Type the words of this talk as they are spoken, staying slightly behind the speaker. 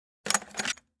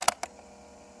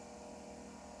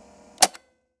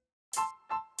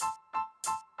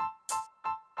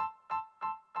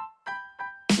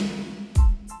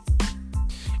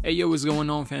Hey yo, what's going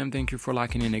on, fam? Thank you for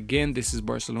locking in again. This is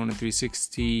Barcelona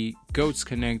 360 Goats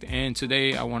Connect, and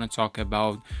today I want to talk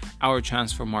about our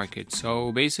transfer market.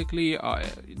 So basically,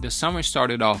 the summer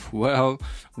started off well.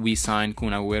 We signed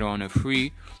Kun Agüero on a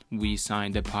free, we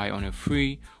signed Depay on a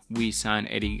free, we signed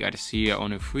Eddie Garcia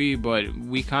on a free, but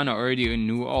we kind of already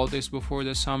knew all this before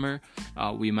the summer.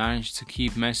 We managed to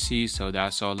keep Messi, so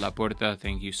that's all. Laporta,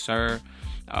 thank you, sir.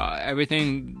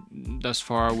 Everything thus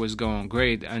far was going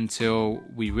great until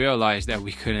we realized that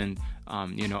we couldn't,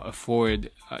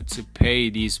 afford to pay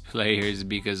these players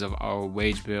because of our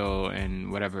wage bill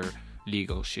and whatever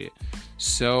legal shit.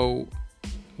 So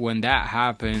when that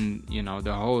happened,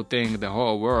 the whole thing, the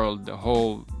whole world, the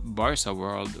whole Barca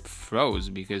world froze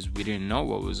because we didn't know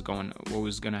what was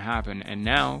gonna happen. And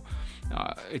now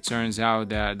it turns out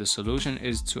that the solution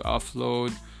is to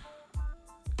offload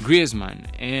Griezmann,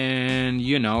 and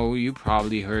you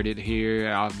probably heard it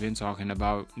here. I've been talking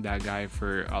about that guy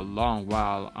for a long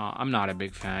while. I'm not a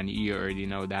big fan. You already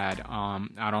know that.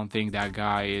 I don't think that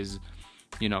guy is,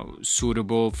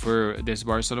 suitable for this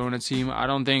Barcelona team. I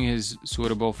don't think he's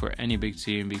suitable for any big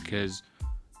team because,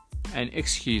 and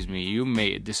excuse me, you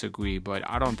may disagree, but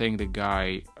I don't think the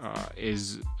guy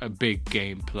is a big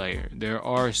game player. There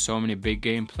are so many big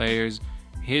game players.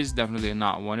 He's definitely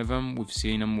not one of them. We've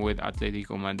seen him with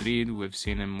Atletico Madrid. We've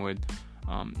seen him with,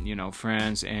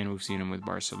 France, and we've seen him with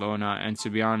Barcelona. And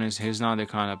to be honest, he's not the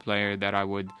kind of player that I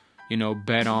would,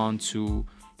 bet on to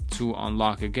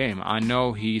unlock a game. I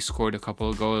know he scored a couple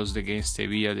of goals against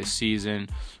Sevilla this season,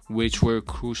 which were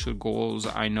crucial goals.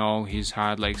 I know he's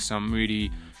had like some really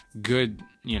good,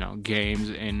 games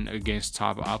in against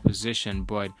top opposition,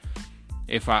 but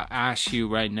if I ask you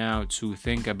right now to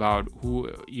think about who,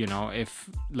 if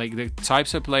like the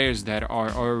types of players that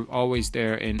are always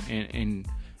there in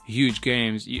huge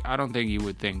games, I don't think you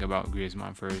would think about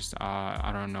Griezmann first.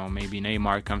 I don't know, maybe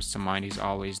Neymar comes to mind. He's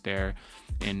always there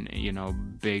in,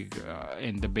 big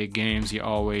in the big games. He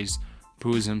always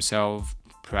proves himself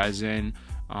present.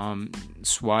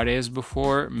 Suarez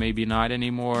before, maybe not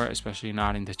anymore, especially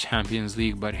not in the Champions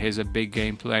League, but he's a big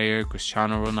game player.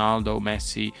 Cristiano Ronaldo,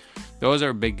 Messi, those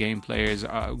are big game players.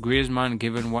 Griezmann,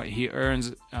 given what he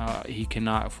earns, he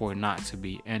cannot afford not to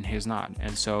be, and he's not.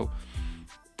 And so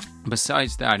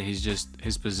besides that,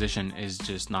 his position is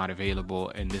just not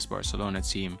available in this Barcelona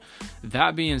team.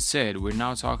 That being said, we're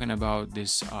now talking about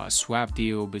this swap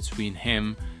deal between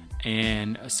him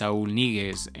and Saul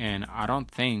Niguez, and I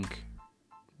don't think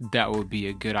that would be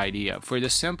a good idea for the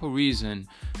simple reason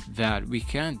that we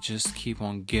can't just keep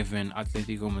on giving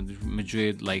Atletico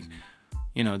Madrid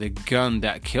the gun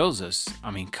that kills us. I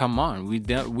mean, come on, we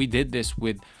did this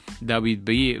with David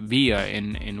Villa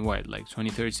in what, like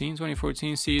 2013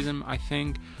 2014 season, I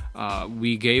think.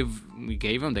 We gave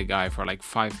him the guy for like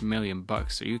 $5 million. Are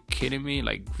you kidding me?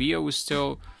 Like, Villa was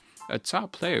still a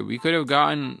top player. We could have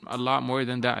gotten a lot more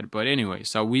than that, but anyway,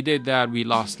 so we did that. We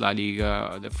lost La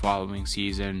Liga the following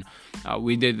season.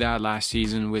 We did that last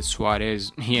season with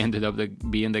Suarez. He ended up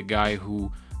being the guy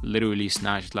who literally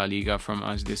snatched La Liga from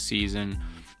us this season.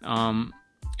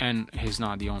 And he's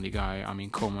not the only guy. I mean,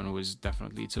 Koeman was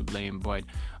definitely to blame, but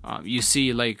you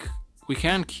see, like, we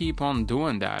can't keep on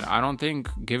doing that. I don't think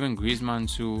giving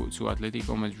Griezmann to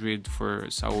Atletico Madrid for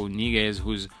Saul Niguez,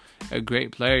 who's a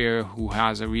great player, who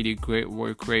has a really great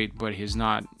work rate, but he's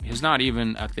not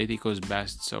even Atletico's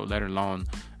best, so let alone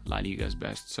La Liga's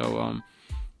best. So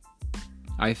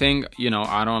I think,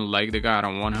 I don't like the guy. I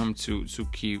don't want him to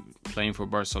keep playing for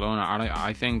Barcelona.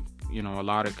 I think, a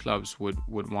lot of clubs would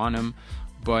want him,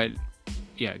 but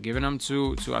yeah, giving him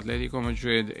to Atletico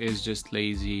Madrid is just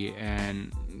lazy,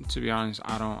 and to be honest,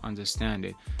 I don't understand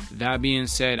it. That being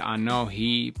said, I know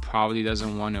he probably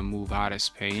doesn't want to move out of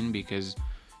Spain because,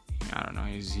 I don't know,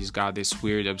 he's got this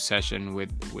weird obsession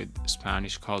with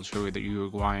Spanish culture, with the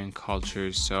Uruguayan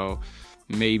culture, so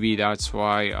maybe that's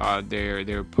why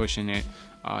they're pushing it.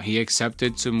 He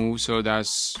accepted to move, so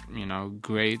that's,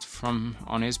 great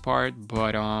on his part,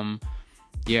 but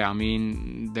yeah, I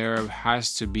mean, there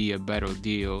has to be a better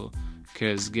deal,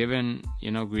 because given,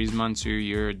 Griezmann to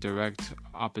your direct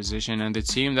opposition and the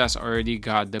team that's already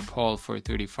got DePaul for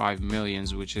 35 million,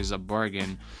 which is a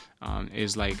bargain,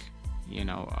 is like,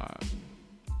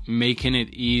 making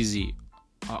it easy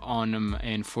on them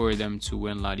and for them to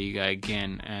win La Liga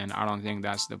again, and I don't think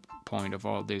that's the point of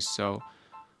all this. So,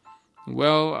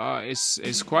 well,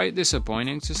 it's quite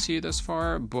disappointing to see thus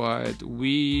far, but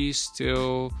we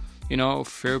still,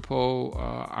 Firpo,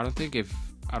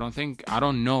 I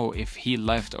don't know if he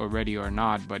left already or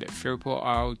not, but Firpo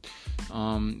out,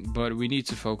 but we need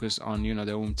to focus on, the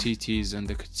Umtitis and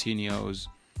the Coutinhos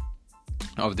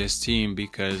of this team,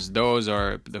 because those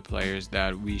are the players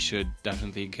that we should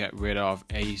definitely get rid of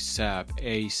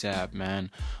ASAP, man.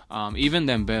 Even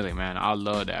Dembele, man, I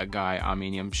love that guy. I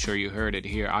mean, I'm sure you heard it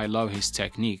here. I love his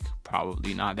technique.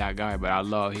 Probably not that guy, but I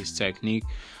love his technique.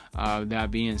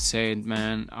 That being said,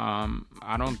 man,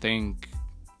 I don't think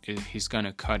he's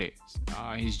gonna cut it.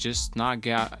 He's just not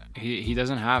he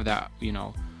doesn't have that,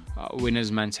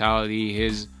 winner's mentality.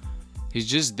 He's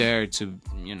just there to,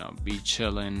 be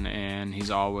chilling, and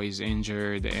he's always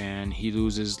injured, and he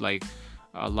loses like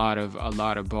a lot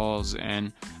of balls.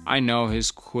 And I know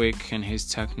he's quick and he's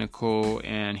technical,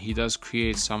 and he does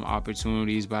create some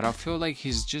opportunities, but I feel like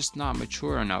he's just not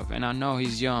mature enough. And I know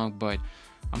he's young, but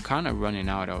I'm kind of running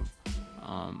out of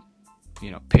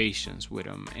patience with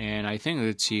him, and I think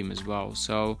the team as well.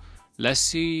 So let's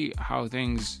see how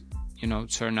things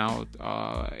turn out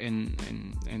in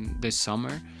this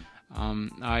summer.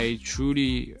 I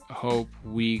truly hope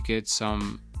we get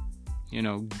some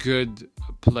good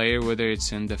player, whether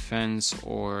it's in defense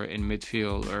or in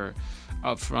midfield or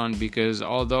up front, because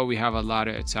although we have a lot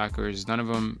of attackers, none of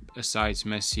them besides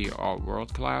Messi are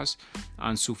world class.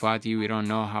 Ansu Fati, we don't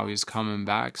know how he's coming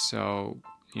back, so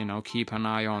keep an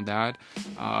eye on that.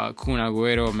 Kun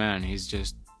Agüero, man,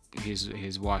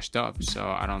 he's washed up, so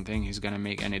I don't think he's gonna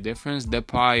make any difference.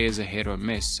 Depay is a hit or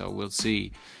miss, so we'll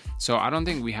see. So I don't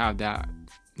think we have that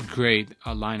great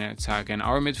line of attack, and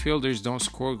our midfielders don't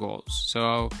score goals.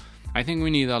 So I think we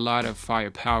need a lot of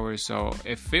firepower. So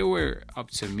if it were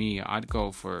up to me, I'd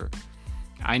go for,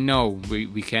 I know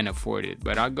we can't afford it,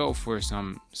 but I'd go for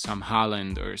some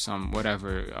Haaland or some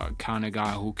whatever kind of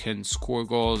guy who can score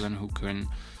goals and who can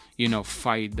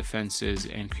fight defenses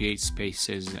and create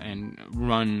spaces and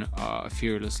run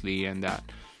fearlessly and that.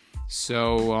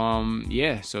 So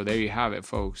so there you have it,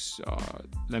 folks.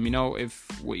 Let me know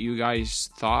what you guys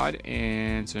thought,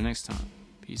 and until next time,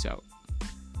 peace out.